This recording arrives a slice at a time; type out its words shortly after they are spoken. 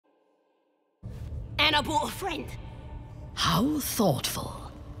And I brought a friend. How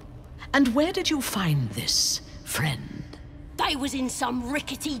thoughtful. And where did you find this friend? They was in some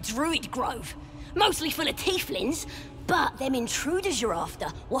rickety druid grove. Mostly full of tieflings, but them intruders you're after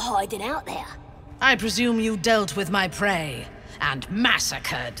were hiding out there. I presume you dealt with my prey and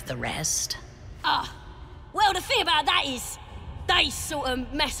massacred the rest? Well, the thing about that is, they sort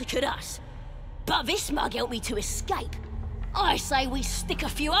of massacred us. But this mug helped me to escape. I say we stick a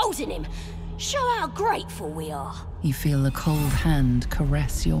few holes in him. Show how grateful we are. You feel a cold hand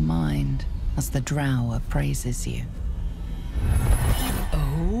caress your mind as the drow appraises you.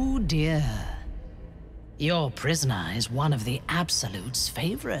 Oh dear. Your prisoner is one of the Absolute's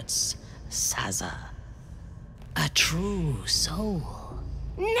favorites, Saza. A true soul.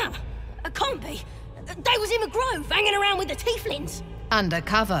 No, it can't be. They was in the grove, hanging around with the tieflings.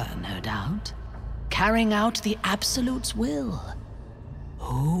 Undercover, no doubt. Carrying out the Absolute's will.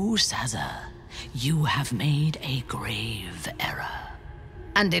 Oh, Saza, you have made a grave error.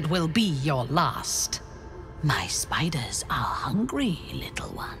 And it will be your last. My spiders are hungry, little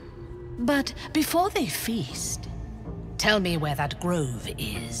one. But before they feast, tell me where that grove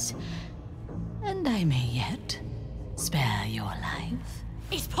is, and I may yet spare your life.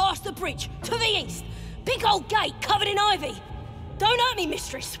 It's past the bridge, to the east. Big old gate covered in ivy. Don't hurt me,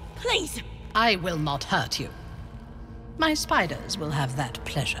 mistress, please. I will not hurt you. My spiders will have that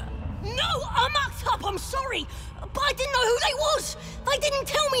pleasure. No, I mucked up, I'm sorry. But I didn't know who they was. They didn't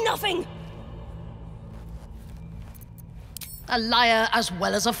tell me nothing. A liar as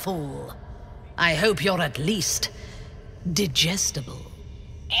well as a fool. I hope you're at least digestible.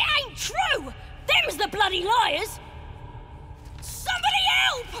 It ain't true! Them's the bloody liars! Somebody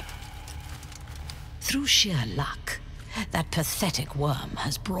help! Through sheer luck, that pathetic worm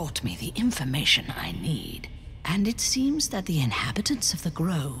has brought me the information I need. And it seems that the inhabitants of the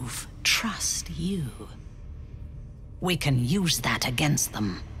Grove trust you. We can use that against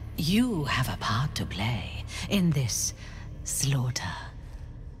them. You have a part to play in this slaughter.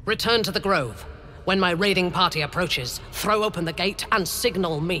 Return to the Grove. When my raiding party approaches, throw open the gate and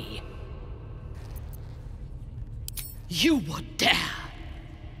signal me. You would dare!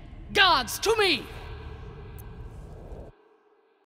 Guards, to me!